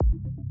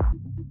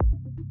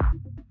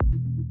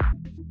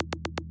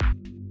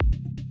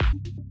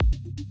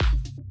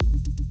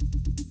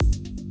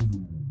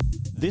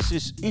This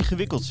is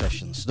Ingewikkeld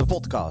Sessions, the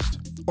podcast.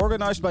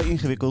 Organized by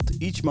Ingewikkeld,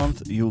 each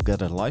month you'll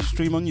get a live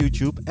stream on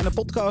YouTube and a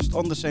podcast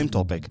on the same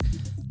topic.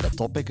 That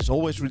topic is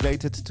always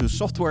related to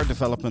software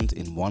development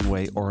in one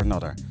way or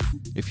another.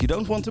 If you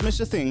don't want to miss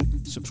a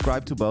thing,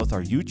 subscribe to both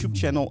our YouTube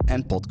channel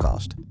and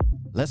podcast.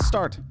 Let's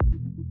start.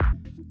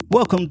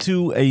 Welcome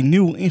to a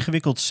new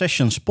Ingewikkeld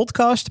Sessions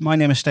podcast. My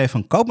name is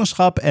Stefan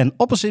Koopmanschap, and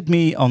opposite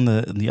me on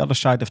the other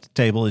side of the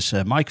table is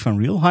Mike van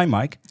Riel. Hi,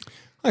 Mike.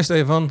 Hi,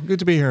 Stefan. Good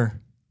to be here.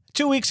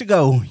 2 weeks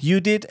ago,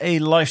 you did a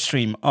live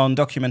stream on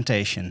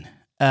documentation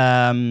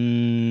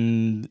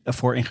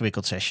for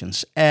Ingewikkeld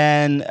Sessions.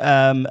 And,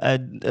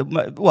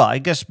 I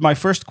guess my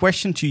first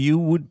question to you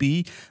would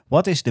be,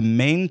 what is the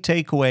main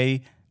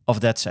takeaway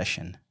of that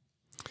session?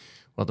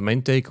 Well, the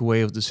main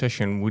takeaway of the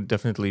session would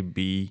definitely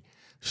be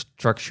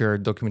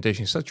structured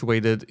documentation in such a way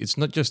that it's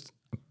not just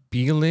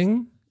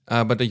appealing,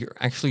 but that you're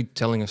actually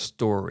telling a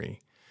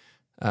story.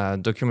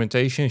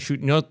 Documentation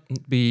should not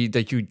be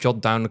that you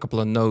jot down a couple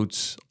of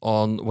notes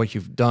on what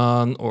you've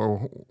done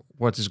or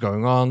what is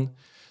going on.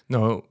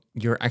 No,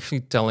 you're actually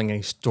telling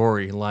a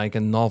story like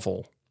a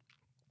novel.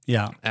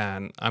 Yeah.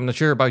 And I'm not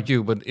sure about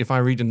you, but if I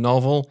read a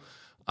novel,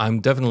 I'm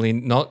definitely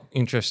not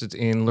interested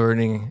in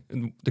learning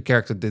the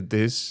character did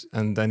this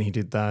and then he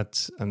did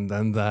that and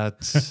then that.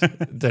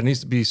 There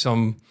needs to be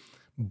some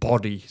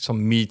body,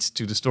 some meat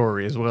to the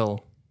story as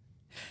well.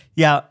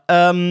 Yeah,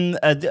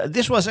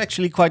 this was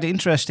actually quite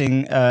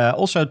interesting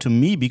also to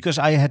me because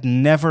I had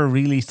never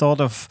really thought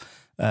of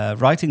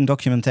writing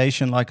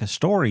documentation like a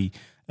story.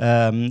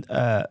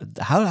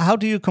 How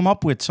do you come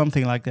up with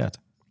something like that?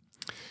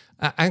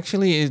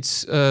 Actually,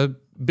 it's a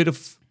bit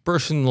of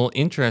personal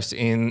interest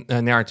in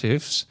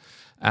narratives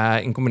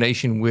in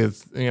combination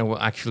with,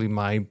 actually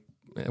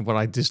what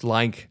I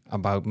dislike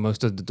about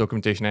most of the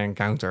documentation I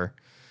encounter.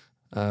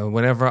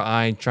 Whenever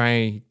I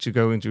try to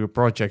go into a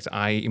project,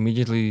 I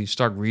immediately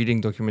start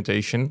reading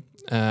documentation.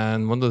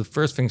 And one of the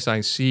first things I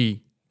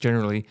see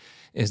generally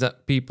is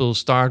that people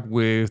start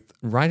with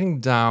writing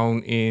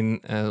down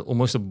in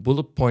almost a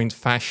bullet point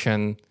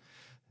fashion,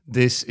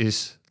 this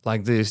is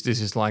like this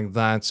is like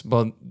that,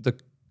 but the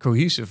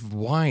cohesive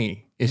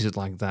why is it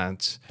like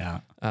that? Yeah.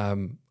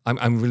 I'm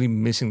really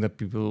missing that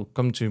people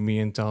come to me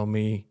and tell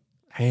me,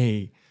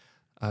 hey,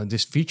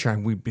 this feature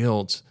we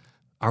built,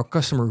 our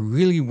customer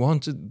really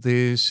wanted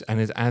this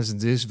and it adds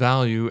this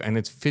value and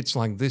it fits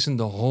like this in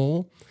the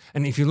whole.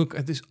 And if you look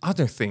at this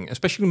other thing,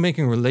 especially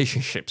making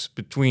relationships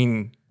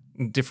between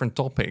different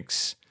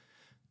topics,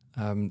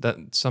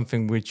 that's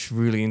something which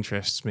really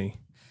interests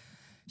me.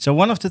 So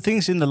one of the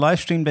things in the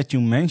live stream that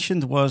you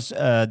mentioned was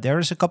there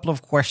is a couple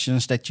of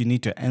questions that you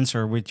need to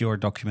answer with your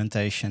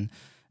documentation.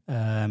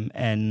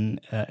 Again,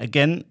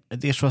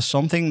 this was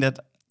something that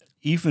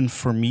even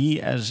for me,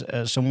 as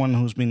someone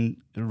who's been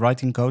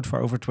writing code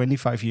for over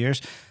 25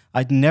 years,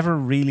 I'd never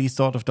really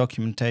thought of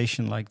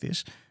documentation like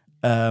this.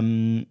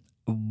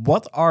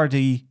 What are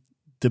the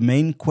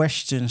main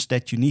questions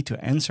that you need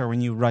to answer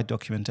when you write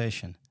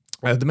documentation?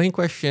 The main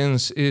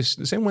questions is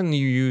the same one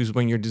you use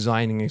when you're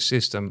designing a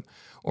system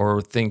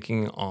or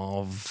thinking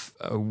of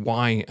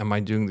why am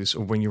I doing this,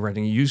 or when you're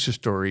writing a user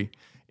story,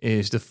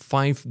 is the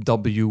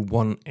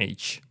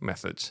 5W1H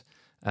method.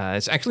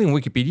 It's actually in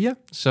Wikipedia,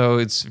 so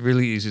it's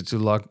really easy to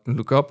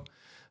look up.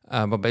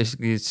 But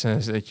basically it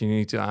says that you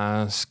need to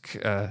ask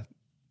the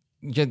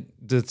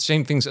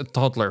same things a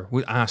toddler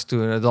would ask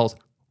to an adult.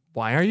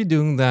 Why are you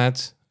doing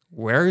that?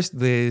 Where is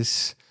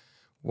this?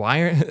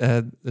 Why?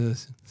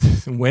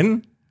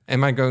 When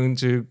am I going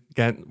to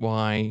get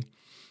why?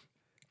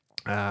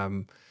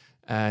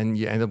 And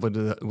you end up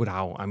with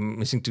how. I'm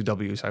missing two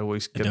W's. I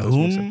always get the those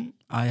whom? mixed up.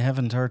 I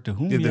haven't heard the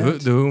whom The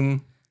yet. the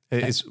whom.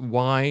 It's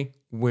why,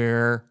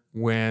 where,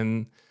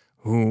 when,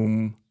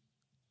 whom,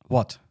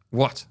 What?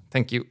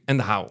 Thank you, and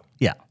the how.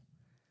 Yeah.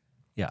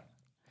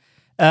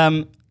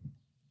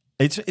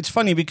 It's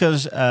funny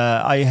because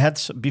I had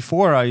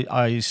before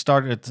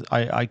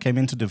I came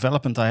into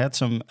development. I had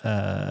some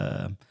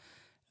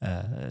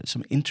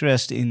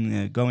interest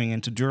in going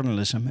into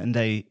journalism, and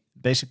they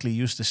basically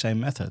use the same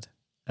method.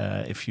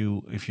 If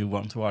you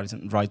want to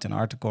write an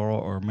article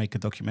or make a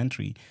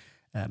documentary,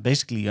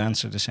 basically you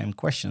answer the same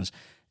questions.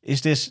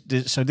 Is this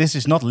so? This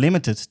is not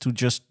limited to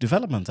just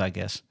development, I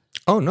guess.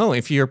 Oh no!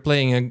 If you're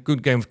playing a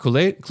good game of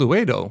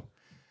Cluedo,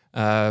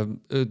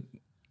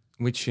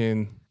 which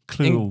in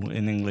Clue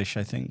in English,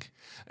 I think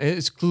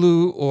it's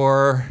Clue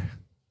or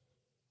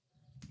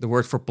the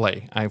word for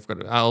play. I've got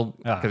it.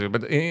 Get it.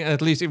 But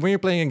at least when you're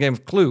playing a game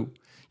of Clue,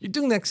 you're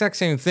doing the exact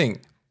same thing.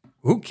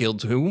 Who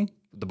killed whom?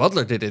 The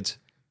butler did it.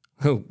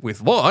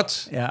 With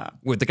what? Yeah.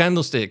 With the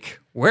candlestick.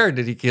 Where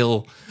did he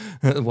kill?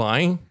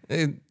 Why?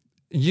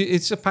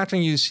 It's a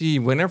pattern you see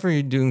whenever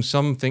you're doing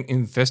something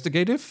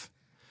investigative.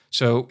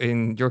 So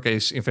in your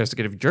case,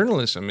 investigative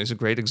journalism is a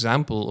great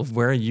example of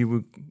where you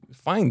would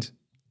find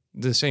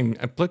the same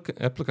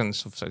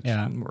applicants of such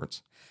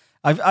words.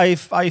 I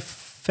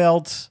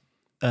felt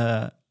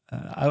I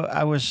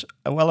was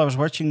while I was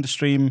watching the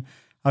stream,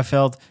 I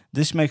felt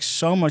this makes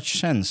so much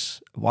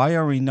sense. Why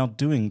are we not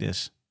doing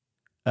this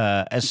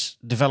as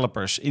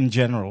developers in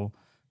general?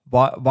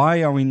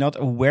 why are we not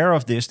aware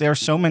of this? There are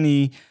so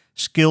many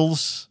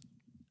skills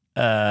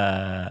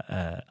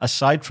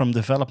aside from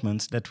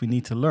development that we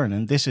need to learn,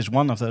 and this is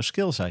one of those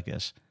skills, I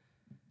guess.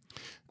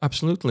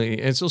 Absolutely.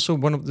 It's also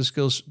one of the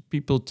skills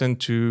people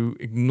tend to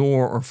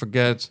ignore or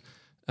forget.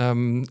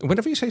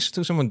 Whenever you say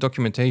to someone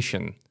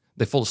documentation,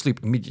 they fall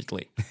asleep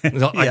immediately,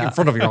 like in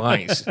front of your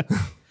eyes.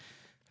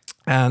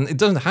 And it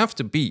doesn't have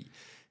to be.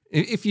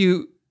 If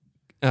you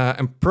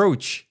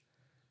approach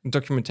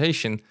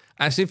documentation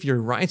as if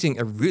you're writing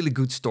a really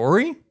good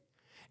story,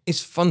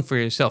 it's fun for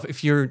yourself.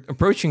 If you're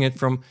approaching it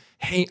from,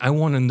 hey, I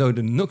want to know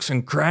the nooks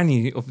and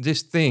crannies of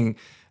this thing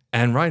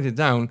and write it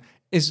down,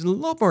 it's a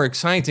lot more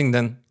exciting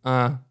than,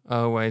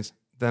 oh, wait,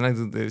 then I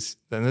do this,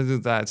 then I do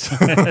that.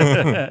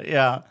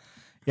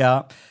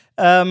 Yeah.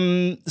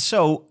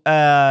 So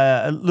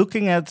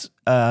looking at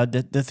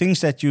the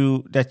things that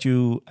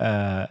you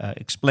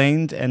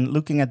explained and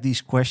looking at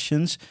these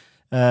questions,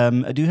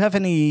 do you have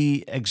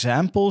any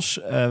examples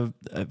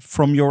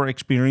from your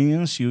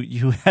experience?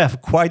 You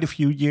have quite a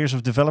few years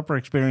of developer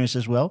experience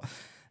as well.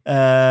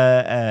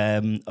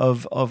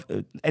 Of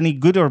any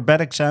good or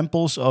bad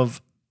examples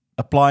of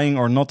applying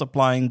or not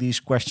applying these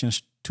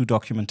questions to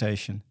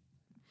documentation?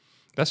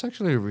 That's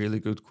actually a really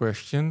good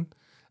question.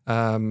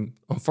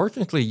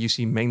 Unfortunately, you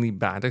see mainly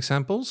bad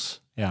examples,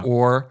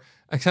 or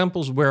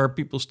examples where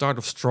people start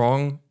off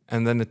strong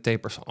and then it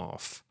tapers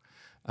off.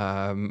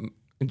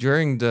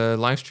 During the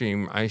live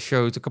stream, I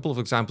showed a couple of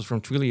examples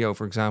from Twilio,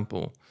 for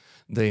example.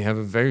 They have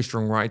a very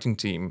strong writing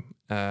team,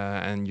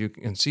 and you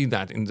can see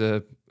that in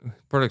the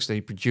products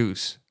they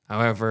produce.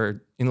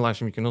 However, in the live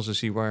stream, you can also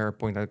see where I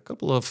point out a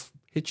couple of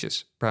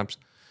hitches, perhaps.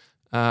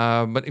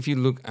 But if you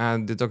look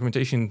at the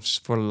documentations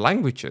for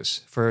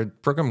languages, for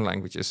programming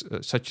languages,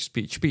 such as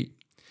PHP,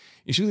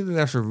 you see that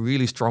there's a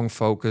really strong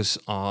focus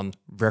on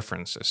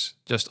references,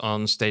 just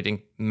on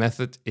stating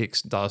method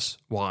X does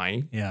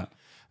Y,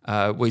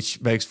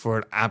 which makes for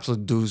an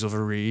absolute doozy of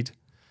a read.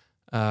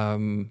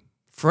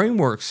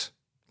 Frameworks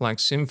like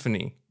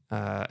Symfony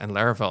and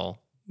Laravel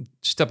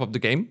step up the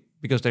game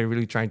because they're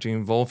really trying to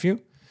involve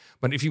you.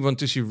 But if you want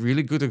to see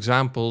really good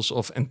examples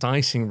of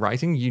enticing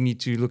writing, you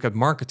need to look at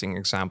marketing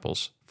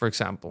examples. For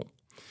example,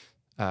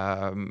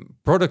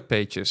 product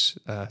pages,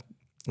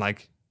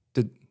 like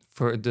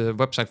for the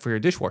website for your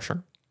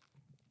dishwasher.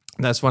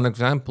 That's one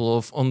example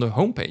of on the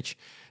homepage.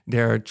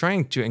 They're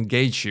trying to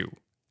engage you.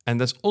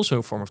 And that's also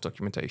a form of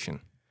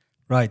documentation.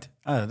 Right.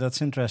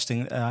 That's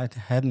interesting. I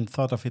hadn't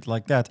thought of it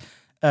like that.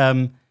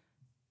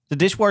 The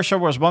dishwasher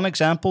was one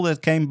example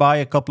that came by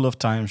a couple of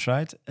times,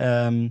 right?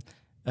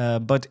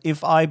 But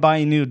if I buy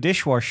a new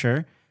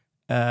dishwasher,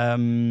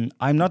 I'm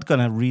not going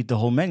to read the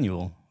whole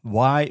manual.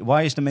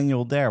 Why is the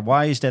manual there?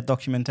 Why is that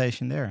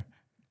documentation there?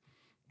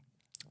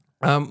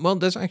 Well,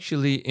 that's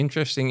actually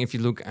interesting if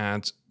you look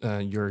at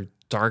your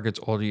target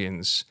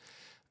audience.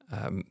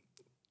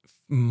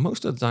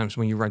 Most of the times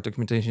when you write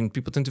documentation,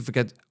 people tend to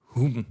forget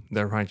whom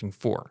they're writing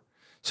for.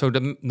 So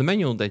the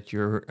manual that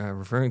you're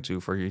referring to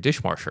for your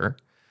dishwasher,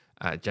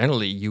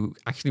 generally you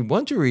actually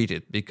want to read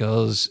it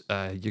because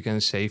you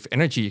can save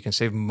energy, you can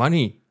save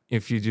money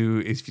if you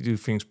do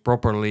things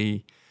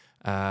properly.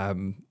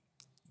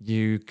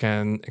 You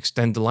can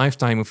extend the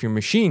lifetime of your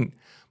machine,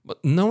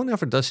 but no one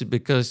ever does it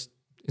because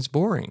it's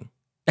boring.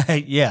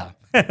 Yeah,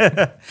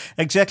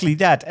 exactly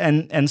that.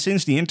 And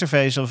since the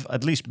interface of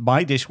at least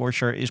my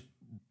dishwasher is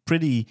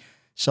pretty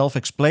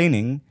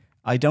self-explaining,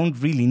 I don't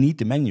really need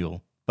the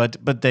manual.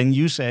 But then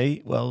you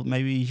say, well,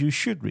 maybe you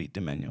should read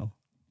the manual.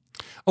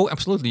 Oh,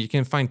 absolutely. You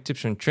can find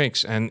tips and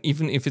tricks. And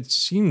even if it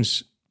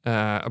seems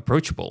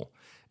approachable,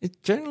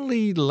 it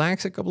generally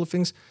lacks a couple of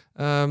things.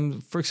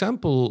 For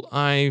example,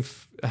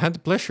 I've had the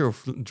pleasure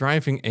of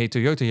driving a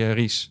Toyota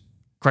Yaris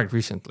quite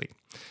recently.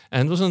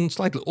 And it was a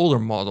slightly older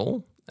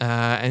model.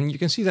 And you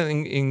can see that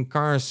in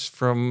cars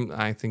from,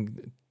 I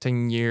think,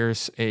 10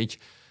 years age.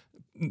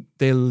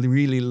 They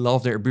really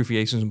love their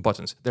abbreviations and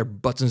buttons. There are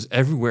buttons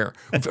everywhere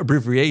with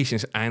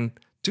abbreviations. And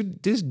to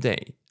this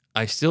day,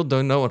 I still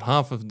don't know what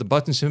half of the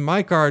buttons in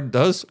my car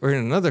does or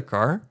in another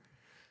car.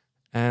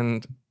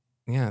 And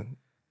yeah,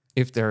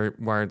 if they're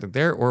why they're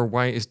there, or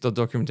why is the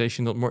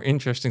documentation not more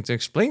interesting to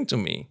explain to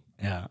me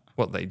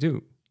what they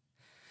do?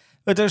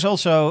 But there's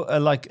also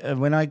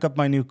when I got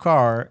my new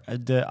car,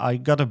 I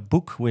got a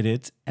book with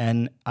it,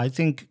 and I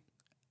think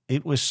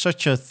it was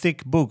such a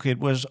thick book. It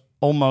was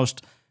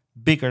almost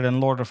bigger than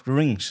Lord of the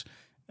Rings.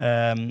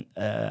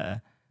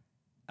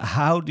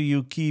 How do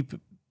you keep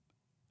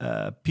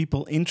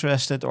people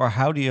interested, or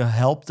how do you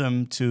help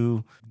them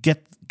to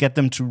get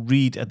them to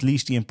read at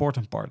least the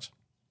important parts?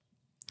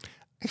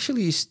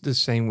 Actually, it's the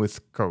same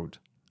with code.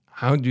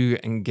 How do you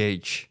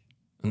engage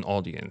an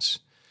audience?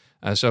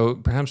 So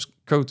perhaps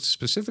code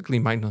specifically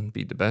might not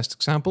be the best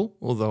example,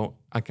 although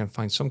I can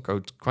find some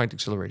code quite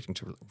exhilarating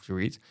to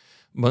read.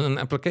 But an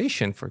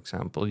application, for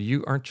example,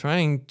 you are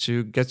trying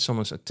to get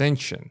someone's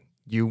attention.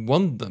 You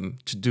want them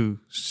to do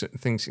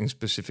things in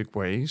specific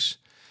ways,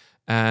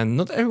 and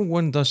not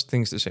everyone does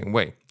things the same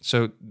way.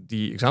 So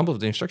the example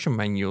of the instruction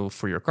manual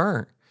for your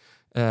car,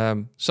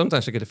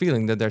 sometimes I get a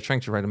feeling that they're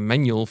trying to write a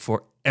manual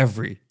for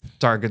every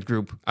target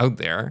group out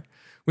there,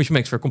 which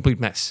makes for a complete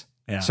mess.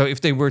 Yeah. So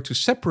if they were to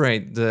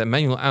separate the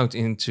manual out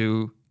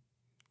into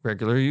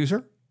regular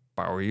user,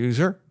 power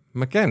user,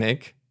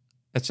 mechanic,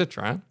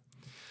 etc.,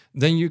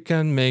 then you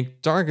can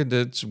make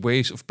targeted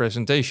ways of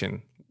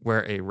presentation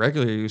where a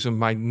regular user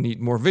might need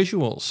more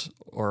visuals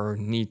or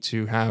need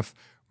to have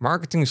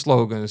marketing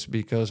slogans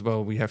because,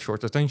 well, we have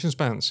short attention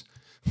spans.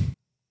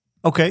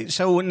 Okay,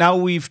 so now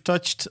we've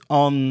touched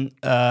on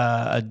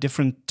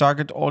different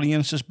target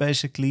audiences,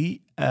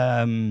 basically.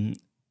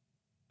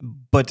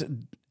 But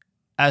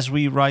as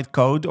we write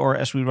code or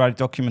as we write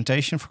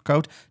documentation for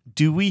code,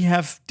 do we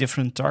have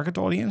different target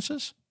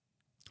audiences?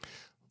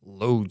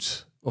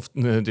 Loads of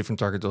different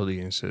target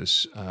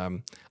audiences.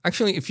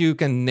 Actually, if you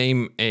can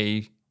name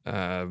a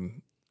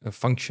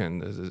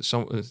function,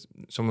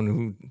 someone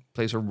who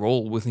plays a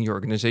role within your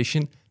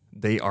organization,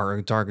 they are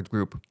a target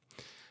group.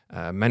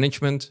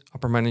 Management,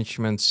 upper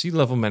management,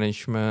 C-level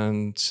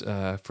management,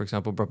 for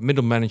example, but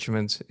middle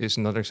management is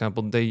another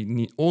example.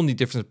 They all need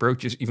different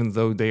approaches, even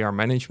though they are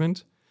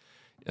management.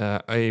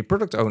 A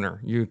product owner,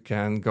 you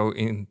can go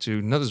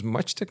into not as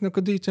much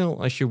technical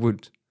detail as you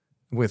would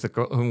with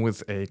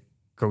a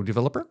code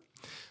developer.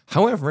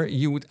 However,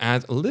 you would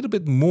add a little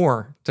bit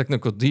more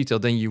technical detail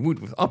than you would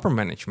with upper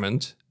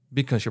management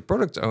because your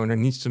product owner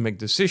needs to make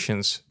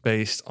decisions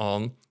based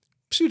on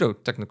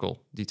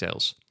pseudo-technical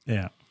details.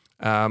 Yeah.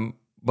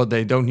 But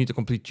they don't need to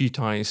complete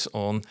GTIs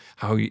on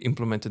how you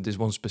implemented this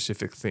one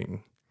specific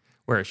thing.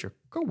 Whereas your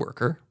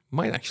coworker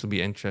might actually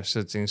be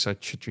interested in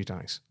such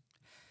GTIs.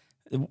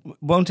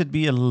 Won't it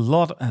be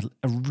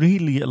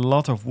really a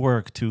lot of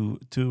work to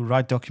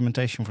write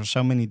documentation for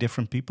so many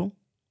different people?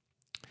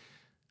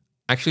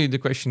 Actually, the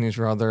question is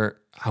rather,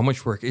 how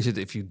much work is it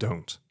if you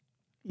don't?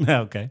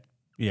 Okay.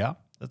 Yeah,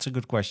 that's a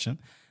good question.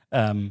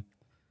 Then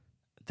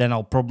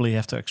I'll probably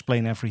have to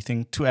explain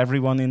everything to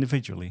everyone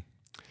individually.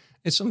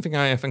 It's something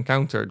I have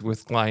encountered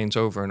with clients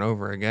over and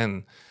over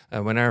again.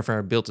 Whenever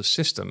I built a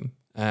system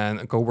and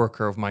a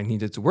coworker of mine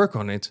needed to work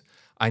on it,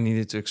 I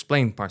needed to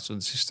explain parts of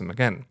the system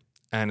again.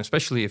 And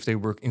especially if they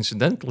work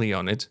incidentally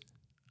on it,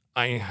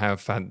 I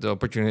have had the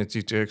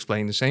opportunity to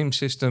explain the same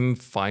system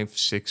 5,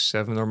 6,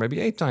 7, or maybe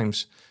 8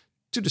 times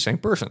to the same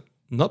person.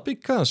 Not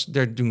because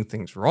they're doing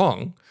things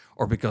wrong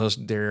or because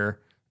they're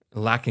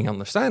lacking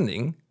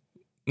understanding.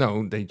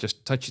 No, they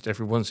just touch it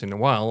every once in a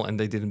while and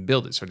they didn't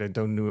build it, so they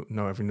don't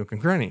know every nook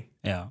and cranny.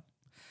 Yeah.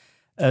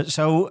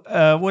 So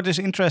what is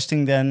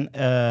interesting then,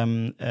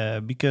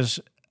 because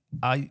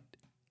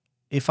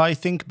if I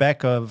think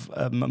back of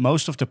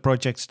most of the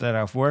projects that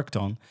I've worked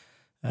on,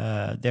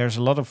 there's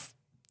a lot of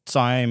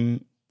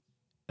time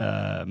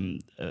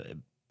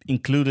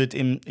included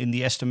in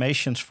the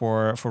estimations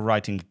for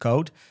writing the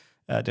code.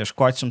 There's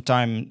quite some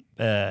time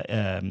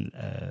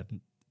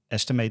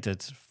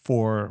estimated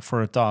for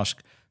a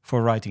task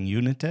for writing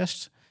unit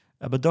tests,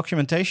 but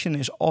documentation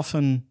is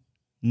often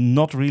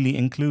not really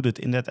included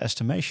in that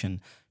estimation.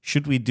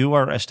 Should we do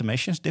our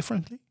estimations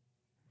differently?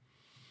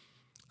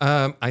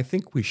 I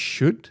think we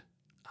should.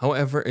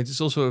 However, it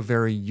is also a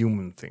very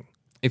human thing.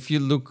 If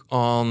you look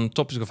on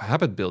topics of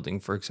habit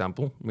building, for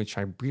example, which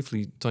I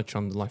briefly touch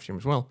on the live stream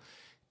as well,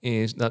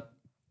 is that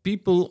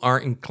people are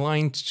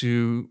inclined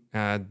to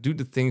do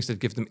the things that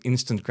give them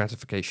instant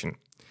gratification.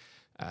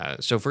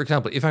 So, for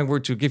example, if I were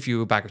to give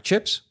you a bag of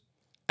chips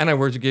and I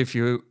were to give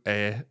you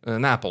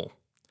an apple,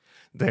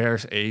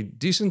 there's a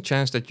decent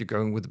chance that you're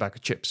going with the bag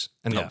of chips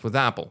and not with the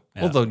apple.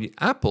 Yeah. Although the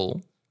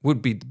apple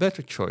would be the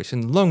better choice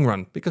in the long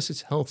run because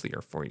it's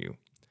healthier for you.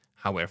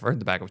 However,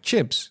 the bag of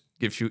chips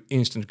gives you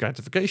instant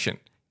gratification.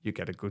 You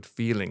get a good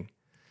feeling.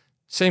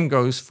 Same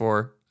goes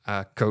for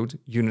code,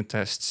 unit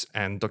tests,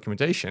 and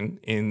documentation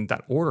in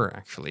that order,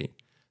 actually.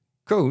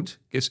 Code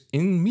gives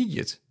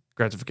immediate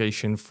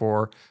gratification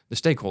for the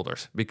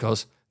stakeholders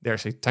because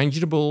there's a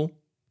tangible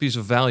piece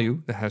of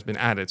value that has been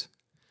added.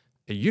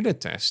 A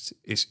unit test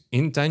is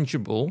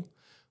intangible,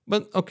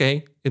 but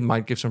okay, it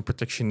might give some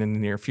protection in the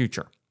near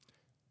future.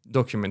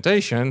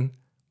 Documentation,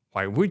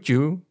 why would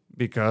you?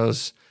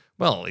 Because,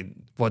 well,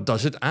 what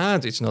does it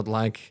add? It's not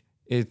like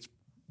it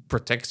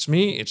protects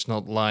me. It's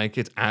not like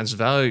it adds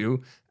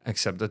value,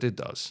 except that it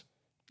does.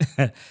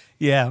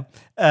 Yeah.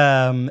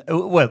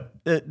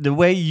 The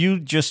way you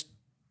just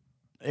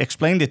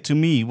explained it to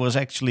me was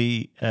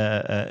actually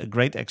a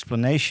great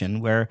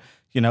explanation where,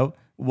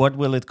 what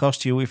will it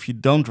cost you if you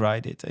don't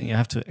write it? And you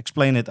have to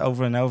explain it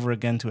over and over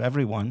again to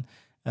everyone.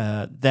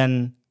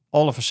 Then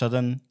all of a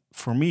sudden,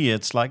 for me,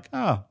 it's like,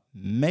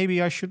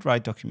 maybe I should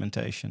write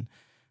documentation.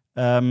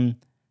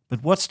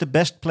 But what's the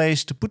best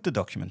place to put the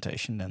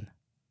documentation then?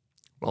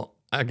 Well,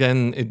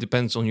 again, it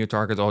depends on your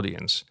target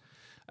audience.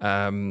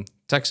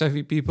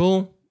 Tech-savvy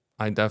people,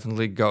 I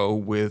definitely go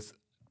with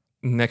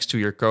next to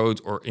your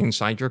code or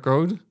inside your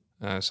code.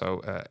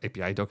 So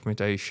API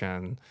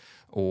documentation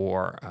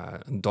or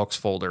docs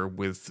folder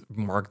with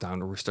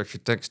markdown or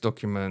restructured text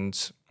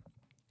documents.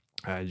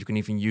 You can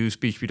even use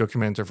PHP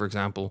Documenter, for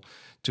example,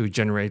 to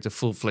generate a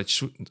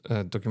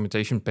full-fledged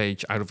documentation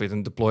page out of it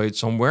and deploy it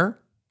somewhere.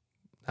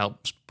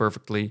 Helps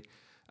perfectly.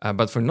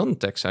 But for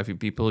non-tech savvy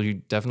people, you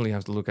definitely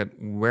have to look at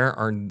where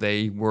are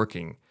they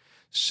working.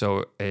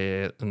 So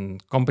a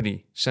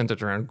company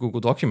centered around Google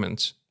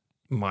Documents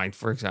might,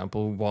 for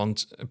example,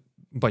 want a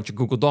bunch of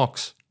Google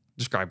Docs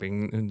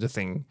describing the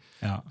thing.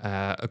 Yeah.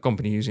 A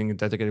company using a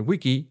dedicated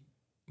wiki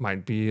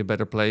might be a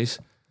better place,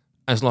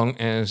 as long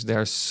as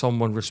there's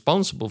someone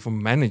responsible for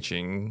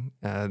managing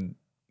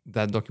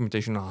that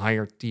documentation on a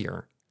higher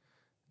tier.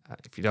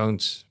 If you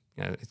don't,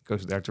 it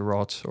goes there to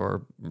rot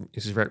or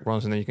is read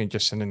once and then you can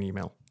just send an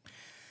email.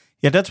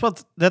 Yeah, that's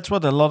what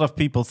a lot of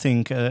people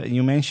think.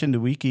 You mentioned the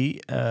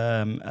wiki.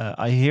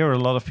 I hear a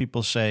lot of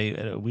people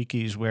say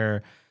wiki is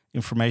where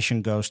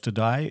information goes to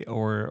die,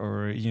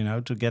 or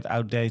to get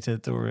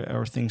outdated,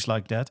 or things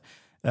like that.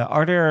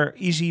 Are there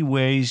easy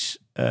ways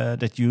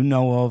that you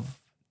know of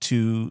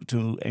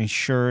to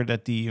ensure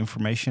that the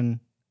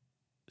information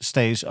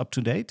stays up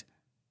to date?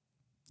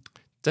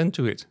 Tend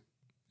to it.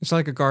 It's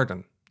like a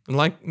garden,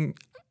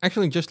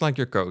 actually just like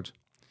your code.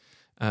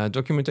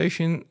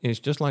 Documentation is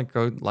just like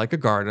code, like a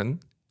garden.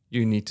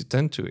 You need to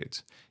tend to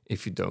it.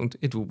 If you don't,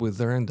 it will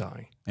wither and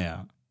die.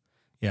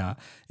 Yeah.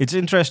 It's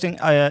interesting.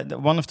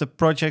 One of the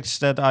projects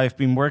that I've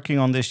been working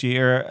on this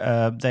year,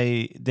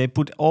 they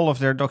put all of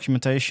their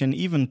documentation,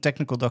 even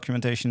technical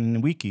documentation, in the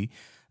wiki,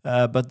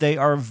 but they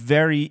are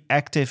very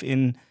active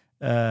in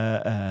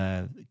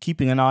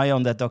keeping an eye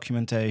on that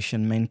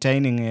documentation,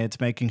 maintaining it,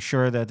 making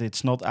sure that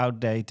it's not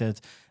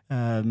outdated.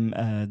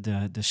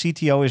 The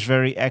CTO is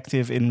very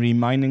active in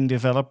reminding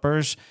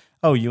developers,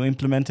 oh, you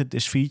implemented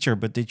this feature,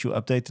 but did you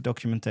update the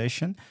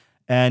documentation?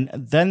 And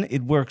then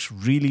it works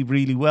really,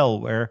 really well,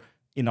 where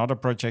in other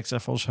projects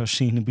I've also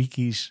seen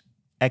wikis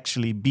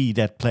actually be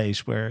that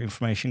place where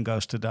information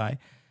goes to die.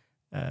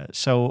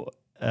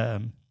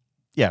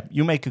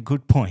 You make a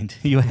good point.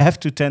 You have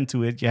to tend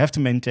to it. You have to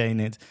maintain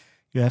it.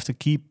 You have to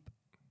keep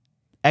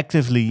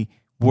actively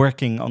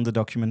working on the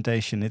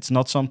documentation. It's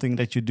not something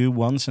that you do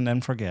once and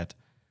then forget.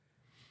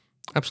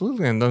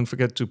 Absolutely, and don't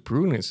forget to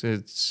prune it.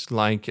 It's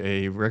like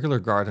a regular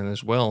garden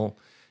as well.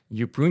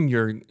 You prune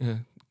your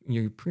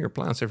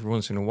plants every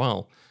once in a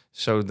while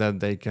so that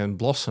they can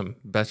blossom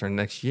better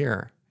next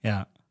year.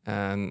 Yeah.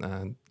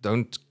 And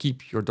don't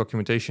keep your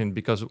documentation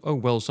because,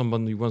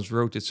 somebody once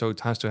wrote it, so it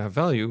has to have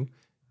value.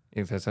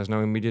 If it has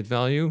no immediate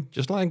value,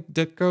 just like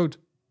dead code,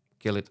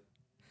 kill it.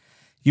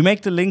 You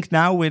make the link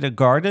now with a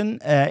garden.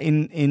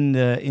 In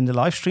the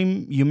live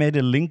stream, you made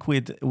a link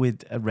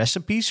with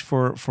recipes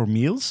for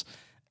meals.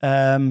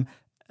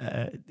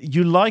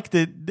 You like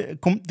the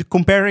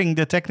comparing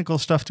the technical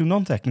stuff to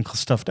non-technical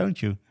stuff,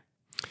 don't you?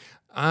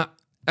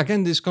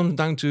 Again, this comes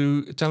down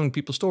to telling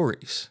people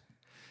stories.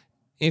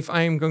 If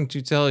I am going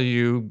to tell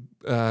you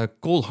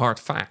cold hard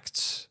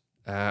facts,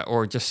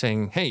 or just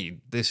saying, hey,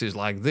 this is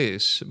like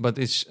this, but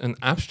it's an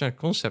abstract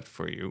concept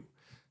for you,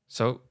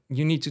 so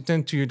you need to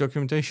tend to your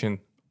documentation.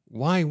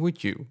 Why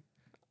would you?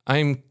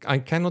 I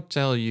cannot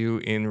tell you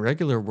in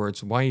regular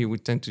words why you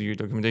would tend to your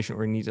documentation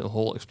or need a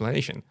whole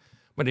explanation.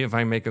 But if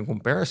I make a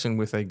comparison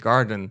with a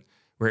garden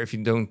where if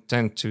you don't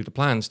tend to the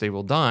plants, they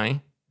will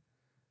die,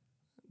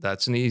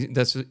 that's an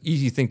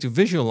easy thing to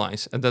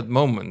visualize at that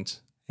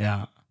moment.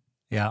 Yeah.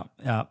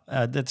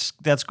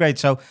 That's great.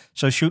 So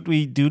should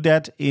we do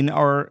that in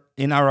our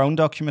own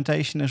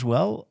documentation as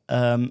well?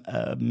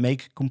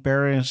 Make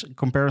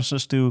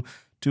comparisons to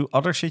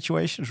other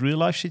situations, real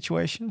life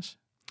situations?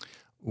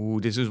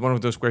 Ooh, this is one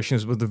of those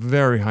questions with a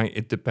very high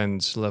it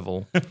depends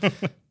level.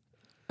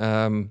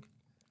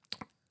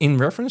 In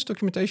reference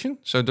documentation,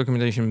 so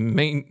documentation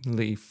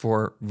mainly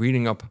for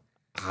reading up,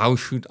 how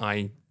should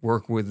I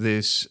work with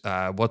this?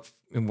 What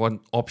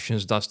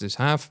options does this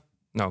have?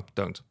 No,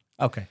 don't.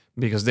 Okay.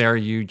 Because there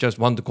you just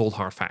want the cold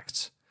hard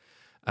facts.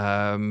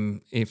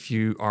 If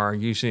you are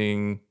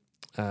using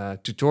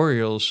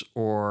tutorials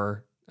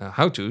or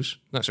how-tos,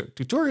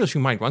 tutorials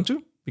you might want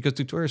to, because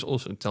tutorials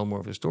also tell more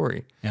of a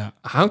story. Yeah.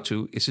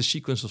 How-to is a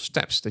sequence of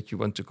steps that you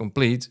want to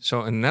complete.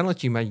 So an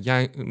analogy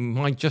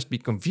might just be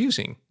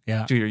confusing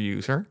to your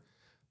user.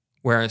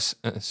 Whereas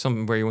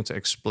where you want to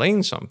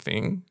explain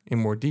something in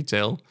more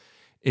detail,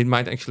 it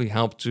might actually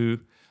help to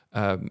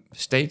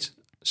state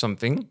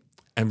something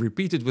and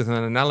repeat it with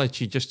an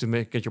analogy just to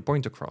get your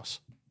point across.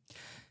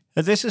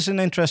 This is an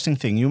interesting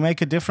thing. You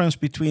make a difference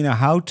between a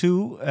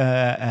how-to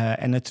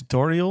and a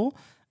tutorial.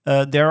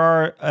 There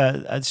are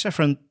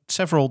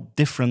several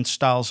different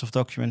styles of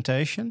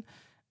documentation,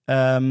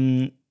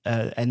 and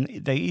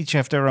they each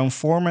have their own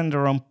form and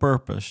their own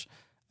purpose.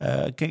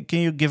 Can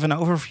you give an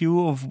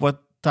overview of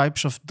what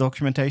types of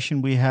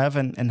documentation we have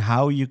and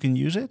how you can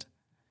use it?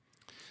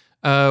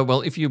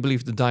 Well, if you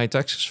believe the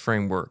diataxis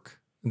framework,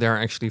 there are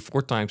actually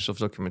 4 types of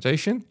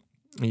documentation.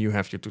 You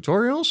have your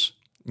tutorials,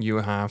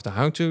 you have the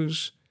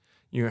how-tos,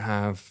 you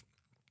have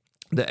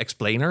the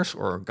explainers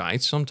or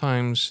guides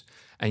sometimes,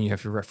 and you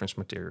have your reference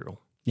material.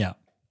 Yeah.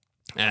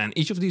 And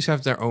each of these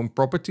have their own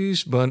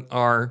properties, but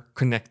are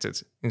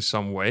connected in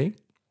some way.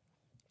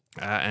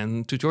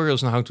 And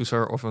tutorials and how-tos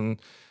are often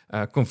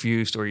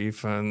confused or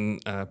even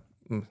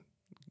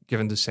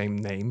given the same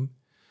name.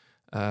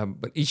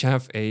 But each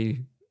have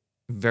a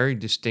very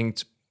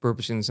distinct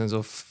purpose in the sense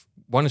of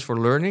one is for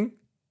learning,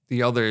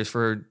 the other is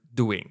for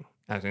doing,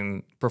 as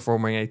in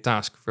performing a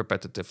task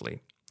repetitively.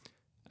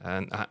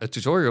 And a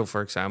tutorial,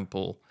 for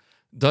example,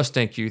 does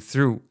take you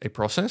through a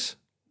process,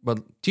 but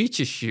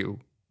teaches you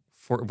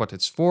for what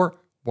it's for,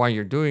 why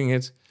you're doing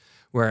it,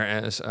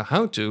 whereas a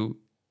how-to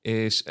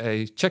is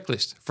a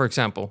checklist, for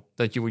example,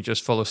 that you would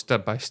just follow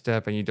step by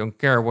step and you don't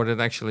care what it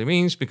actually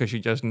means because you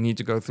just need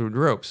to go through the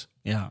ropes.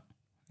 Yeah,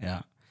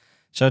 yeah.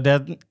 So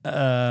that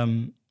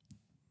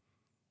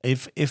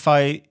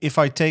if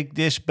I take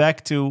this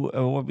back to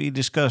what we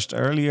discussed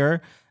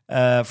earlier,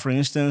 for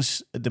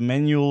instance, the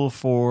manual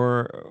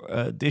for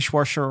a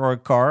dishwasher or a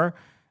car,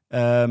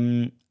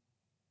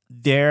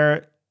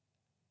 there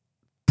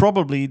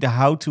probably the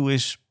how-to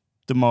is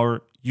the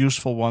more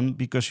useful one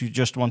because you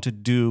just want to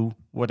do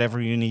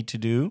whatever you need to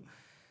do.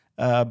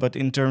 But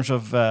in terms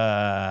of,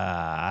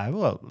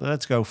 well,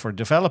 let's go for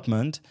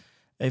development.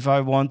 If I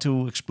want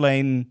to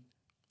explain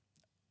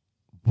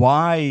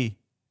why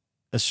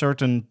a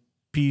certain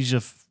piece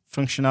of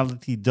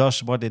functionality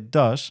does what it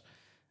does,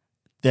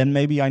 then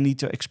maybe I need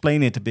to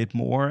explain it a bit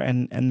more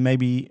and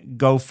maybe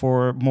go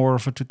for more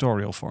of a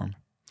tutorial form.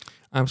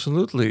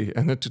 Absolutely.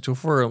 And the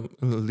tutorial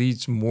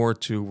leads more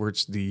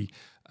towards the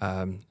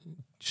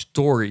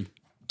story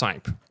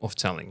type of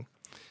telling.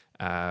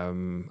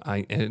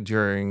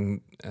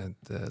 During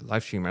the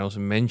live stream, I also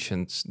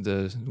mentioned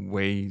the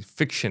way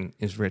fiction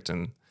is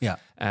written. Yeah.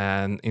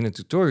 And in a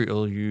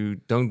tutorial, you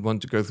don't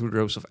want to go through the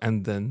ropes of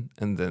and then,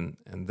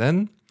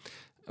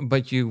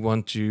 but you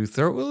want to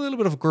throw a little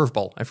bit of a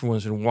curveball every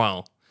once in a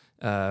while.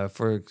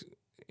 For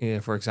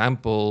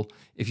example,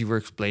 if you were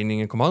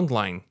explaining a command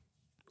line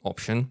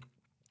option,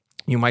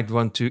 you might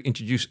want to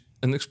introduce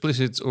an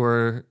explicit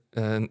or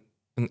an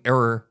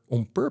error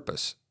on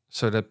purpose,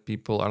 so that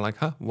people are like,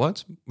 huh,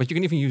 what? But you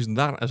can even use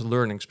that as a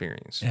learning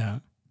experience. Yeah.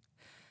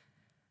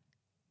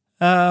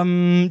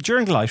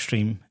 During the live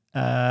stream,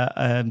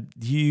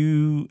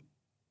 you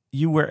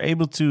were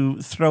able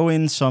to throw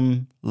in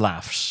some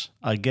laughs,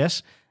 I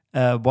guess.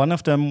 One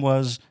of them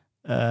was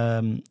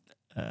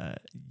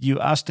you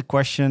asked the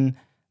question,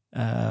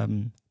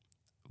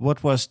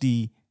 what was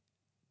the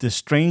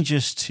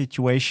strangest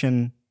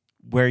situation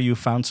where you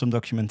found some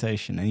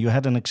documentation? And you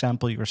had an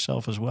example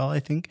yourself as well, I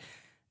think.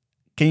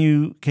 Can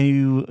you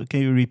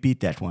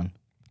repeat that one?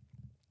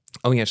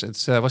 Oh yes,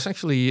 it was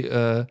actually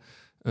a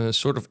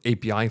sort of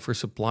API for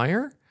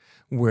supplier,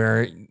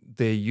 where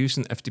they used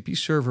an FTP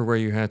server where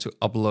you had to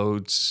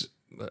upload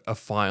a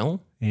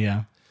file.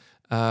 Yeah.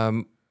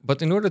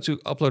 But in order to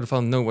upload a file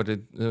and know what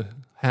it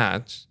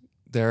had,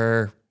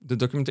 the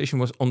documentation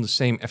was on the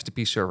same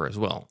FTP server as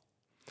well.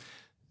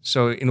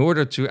 So in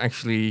order to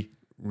actually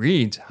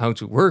read how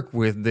to work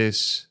with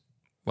this,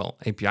 well,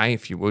 API,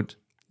 if you would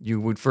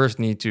first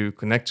need to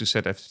connect to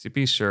said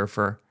FTP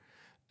server,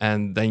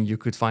 and then you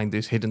could find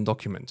this hidden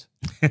document.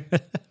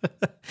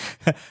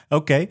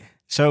 Okay.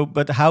 So,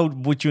 but how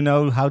would you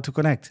know how to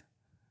connect?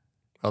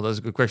 Well, that's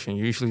a good question.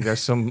 Usually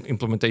there's some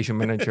implementation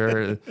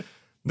manager.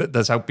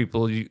 That's how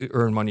people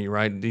earn money,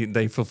 right?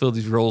 They fulfill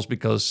these roles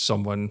because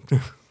someone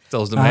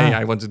tells them, hey,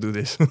 I want to do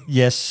this.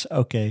 Yes.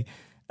 Okay.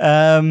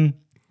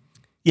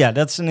 Yeah,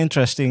 that's an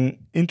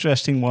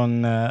interesting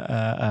one.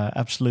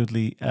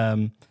 Absolutely.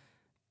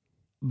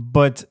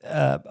 But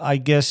I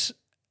guess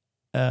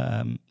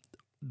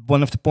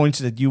one of the points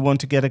that you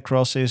want to get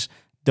across is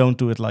don't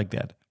do it like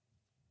that.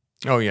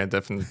 Oh yeah,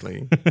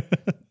 definitely.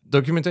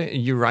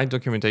 You write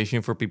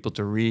documentation for people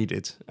to read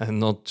it and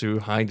not to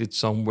hide it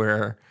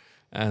somewhere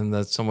and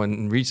that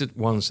someone reads it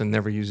once and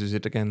never uses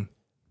it again.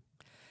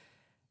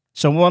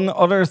 So one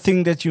other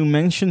thing that you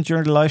mentioned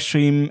during the live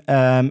stream,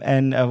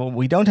 and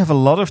we don't have a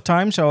lot of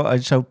time,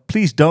 so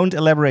please don't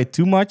elaborate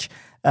too much.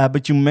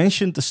 But you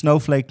mentioned the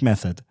snowflake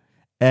method,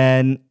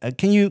 and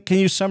can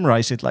you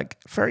summarize it like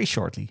very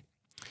shortly?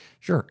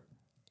 Sure.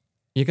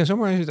 You can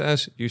summarize it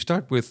as you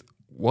start with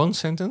one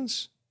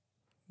sentence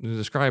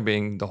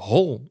describing the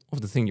whole of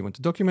the thing you want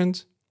to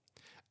document,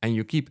 and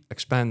you keep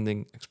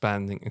expanding,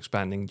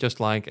 just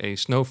like a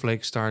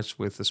snowflake starts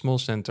with a small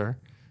center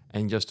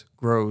and just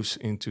grows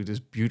into this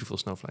beautiful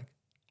snowflake.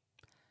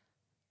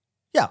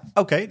 Yeah,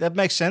 okay, that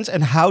makes sense.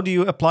 And how do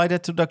you apply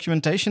that to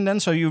documentation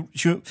then? So you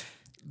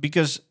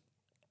because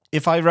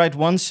if I write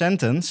one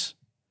sentence,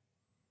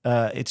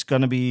 it's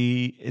gonna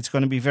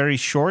be very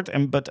short,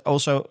 but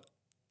also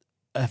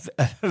a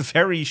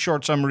very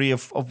short summary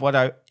of what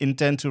I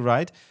intend to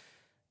write.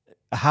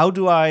 How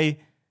do I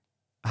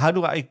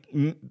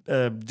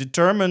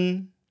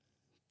determine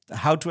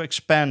how to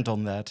expand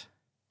on that?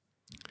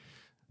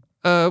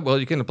 Well,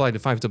 you can apply the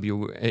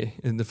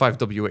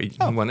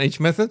 5W1H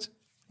method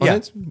on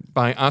it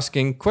by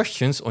asking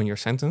questions on your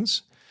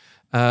sentence.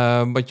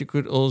 But you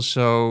could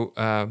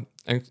also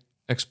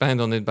expand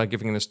on it by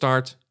giving it a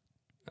start,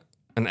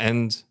 an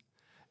end,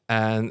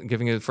 and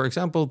giving it, for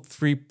example,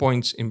 3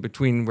 points in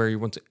between where you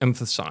want to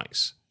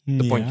emphasize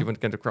the point you want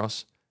to get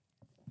across.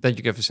 Then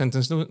you give a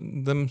sentence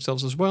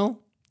themselves as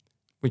well,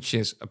 which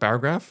is a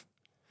paragraph.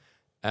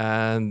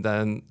 And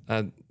then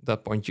at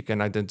that point, you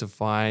can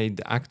identify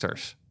the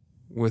actors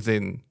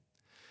within.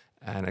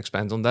 and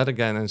expand on that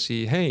again and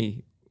see,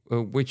 hey,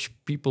 which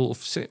people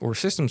or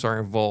systems are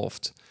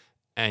involved.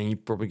 And you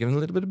probably give them a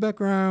little bit of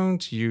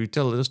background. You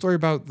tell a little story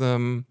about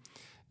them.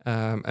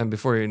 And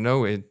before you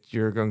know it,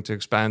 you're going to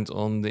expand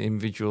on the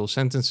individual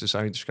sentences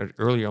I described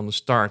earlier on the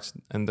start,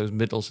 and those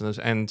middles and those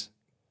end,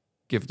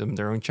 give them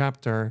their own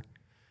chapter.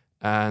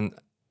 And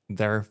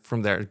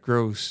from there it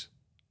grows.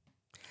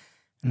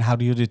 And how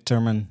do you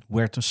determine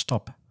where to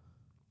stop?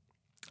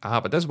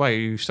 But that's why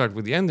you start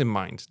with the end in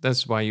mind.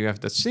 That's why you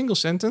have that single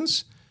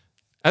sentence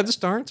at the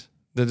start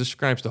that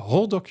describes the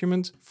whole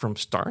document from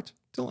start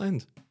till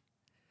end.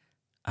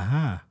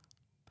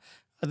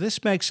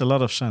 This makes a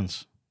lot of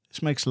sense.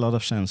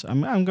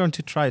 I'm going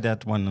to try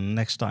that one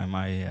next time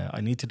I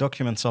need to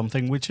document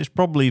something, which is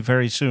probably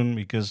very soon,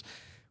 because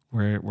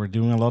we're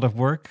doing a lot of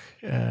work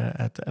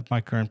at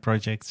my current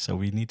project, so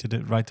we need to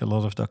write a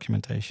lot of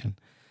documentation.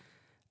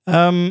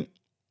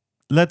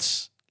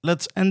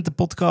 Let's end the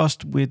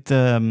podcast with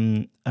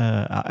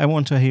I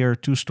want to hear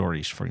 2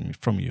 stories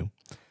from you.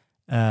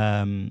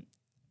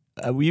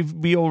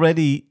 We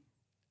already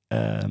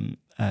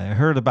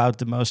heard about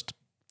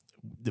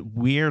the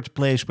weird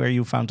place where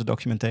you found the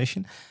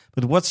documentation,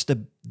 but what's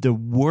the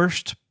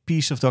worst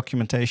piece of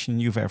documentation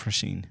you've ever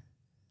seen?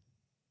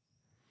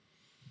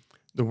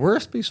 The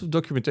worst piece of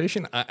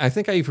documentation, I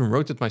think I even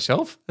wrote it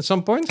myself at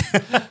some point,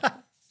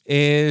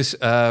 is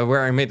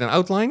where I made an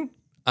outline.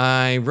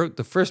 I wrote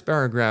the first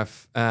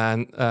paragraph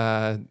and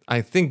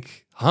I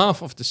think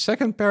half of the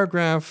second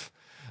paragraph,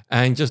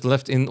 and just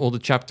left in all the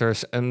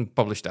chapters and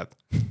published that.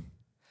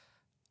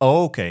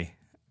 Okay.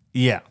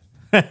 Yeah.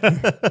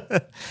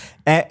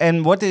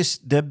 And what is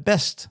the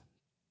best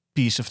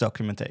piece of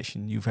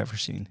documentation you've ever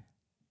seen?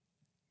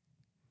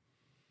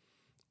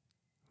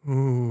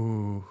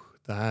 Ooh,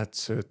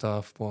 that's a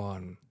tough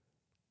one.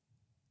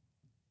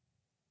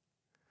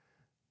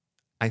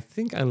 I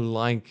think I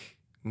like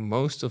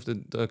most of the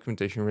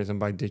documentation written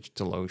by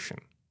DigitalOcean.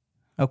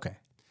 Okay.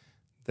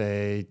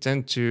 They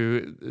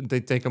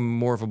take a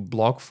more of a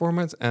blog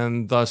format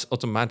and thus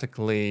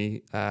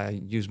automatically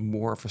use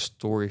more of a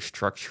story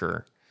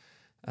structure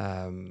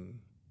in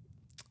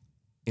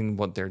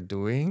what they're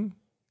doing.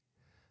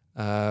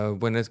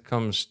 When it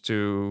comes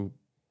to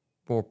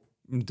more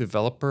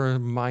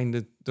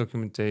developer-minded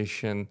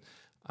documentation,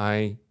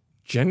 I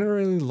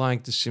generally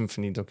like the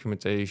Symfony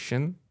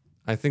documentation.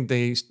 I think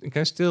they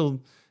can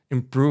still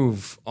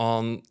improve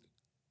on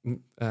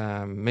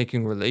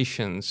making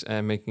relations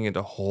and making it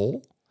a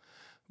whole,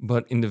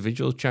 but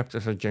individual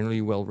chapters are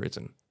generally well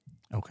written.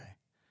 Okay.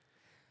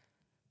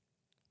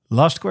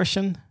 Last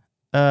question.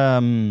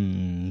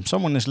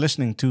 Someone is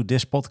listening to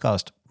this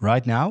podcast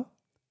right now,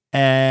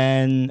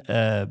 and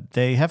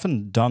they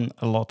haven't done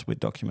a lot with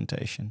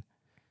documentation.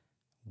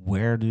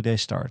 Where do they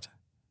start?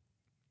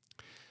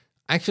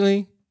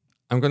 Actually,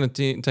 I'm going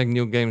to take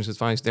Neil Gaiman's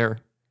advice there.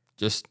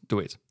 Just do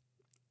it.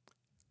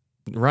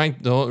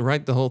 Write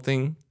the whole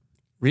thing,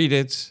 read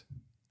it,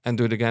 and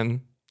do it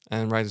again,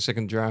 and write a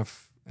second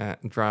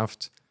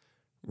draft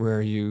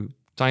where you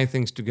tie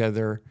things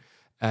together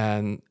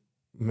and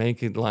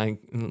make it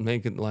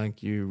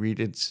like you read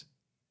it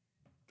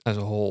as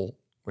a whole,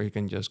 where you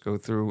can just go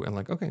through and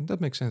like, okay,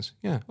 that makes sense.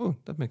 Yeah, oh,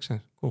 that makes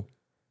sense. Cool.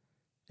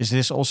 Is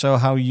this also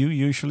how you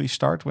usually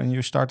start when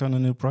you start on a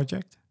new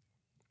project?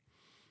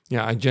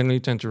 Yeah, I generally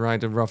tend to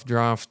write a rough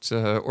draft,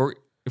 or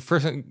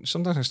first,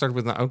 sometimes I start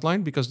with an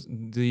outline, because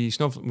with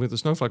the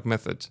Snowflake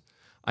method,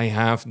 I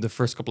have the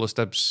first couple of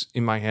steps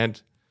in my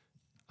head.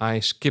 I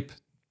skip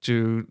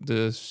to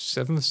the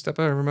 7th step,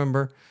 I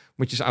remember,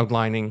 which is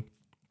outlining.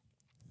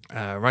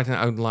 Write an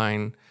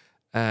outline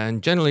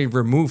and generally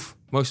remove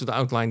most of the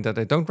outline that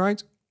I don't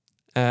write,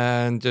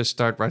 and just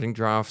start writing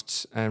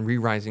drafts and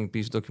rewriting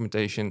piece of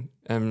documentation.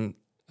 And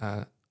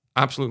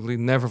absolutely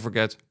never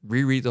forget,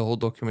 reread the whole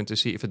document to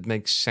see if it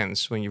makes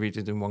sense when you read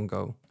it in one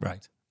go.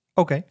 Right.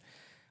 Okay.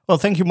 Well,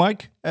 thank you,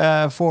 Mike,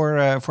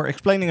 for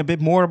explaining a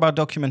bit more about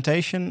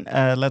documentation.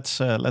 Let's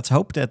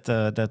hope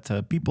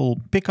that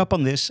people pick up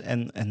on this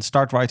and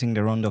start writing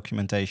their own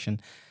documentation,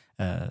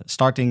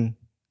 starting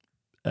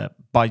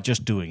by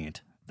just doing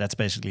it. That's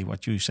basically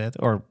what you said,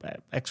 or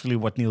actually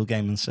what Neil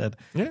Gaiman said.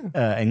 Yeah.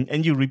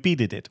 And you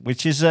repeated it,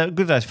 which is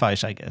good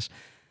advice, I guess.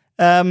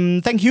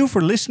 Thank you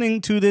for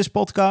listening to this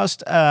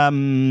podcast.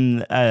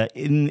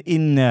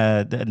 In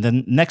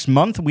the next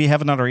month, we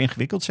have another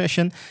Ingewikkeld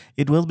session.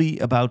 It will be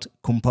about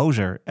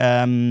Composer,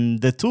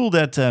 the tool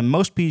that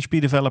most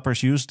PHP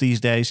developers use these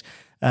days.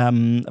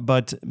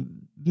 But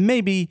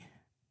maybe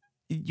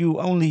you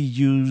only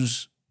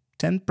use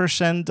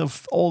 10%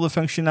 of all the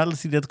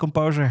functionality that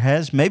Composer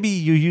has. Maybe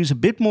you use a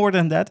bit more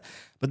than that,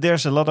 but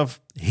there's a lot of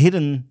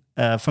hidden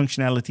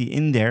functionality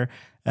in there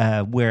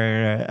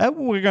where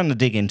we're going to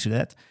dig into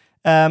that.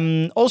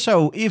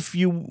 Also, if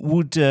you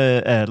would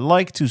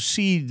like to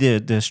see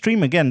the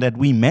stream again that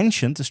we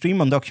mentioned, the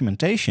stream on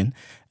documentation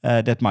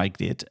that Mike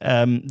did,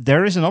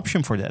 there is an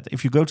option for that.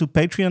 If you go to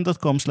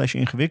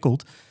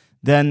patreon.com/ingewikkeld,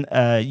 then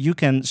you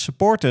can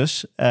support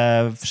us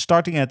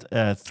starting at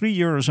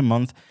 €3 a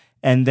month,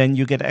 And then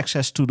you get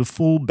access to the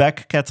full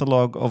back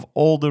catalog of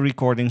all the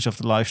recordings of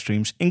the live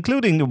streams,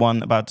 including the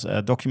one about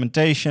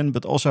documentation,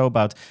 but also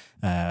about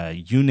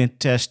unit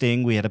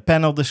testing. We had a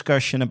panel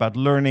discussion about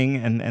learning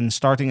and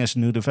starting as a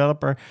new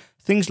developer.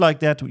 Things like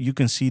that. You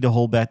can see the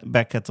whole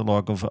back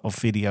catalog of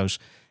videos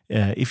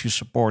if you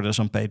support us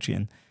on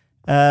Patreon.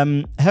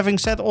 Having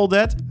said all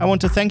that, I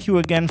want to thank you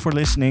again for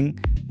listening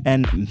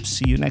and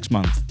see you next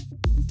month.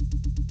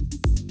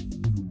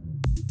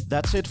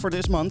 That's it for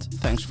this month.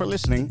 Thanks for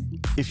listening.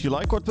 If you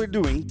like what we're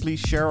doing, please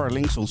share our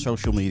links on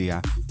social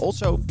media.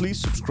 Also, please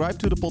subscribe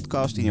to the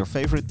podcast in your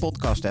favorite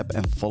podcast app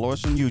and follow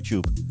us on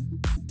YouTube.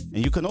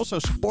 And you can also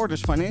support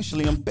us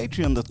financially on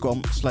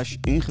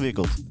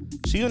patreon.com/ingewikkeld.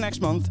 See you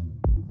next month.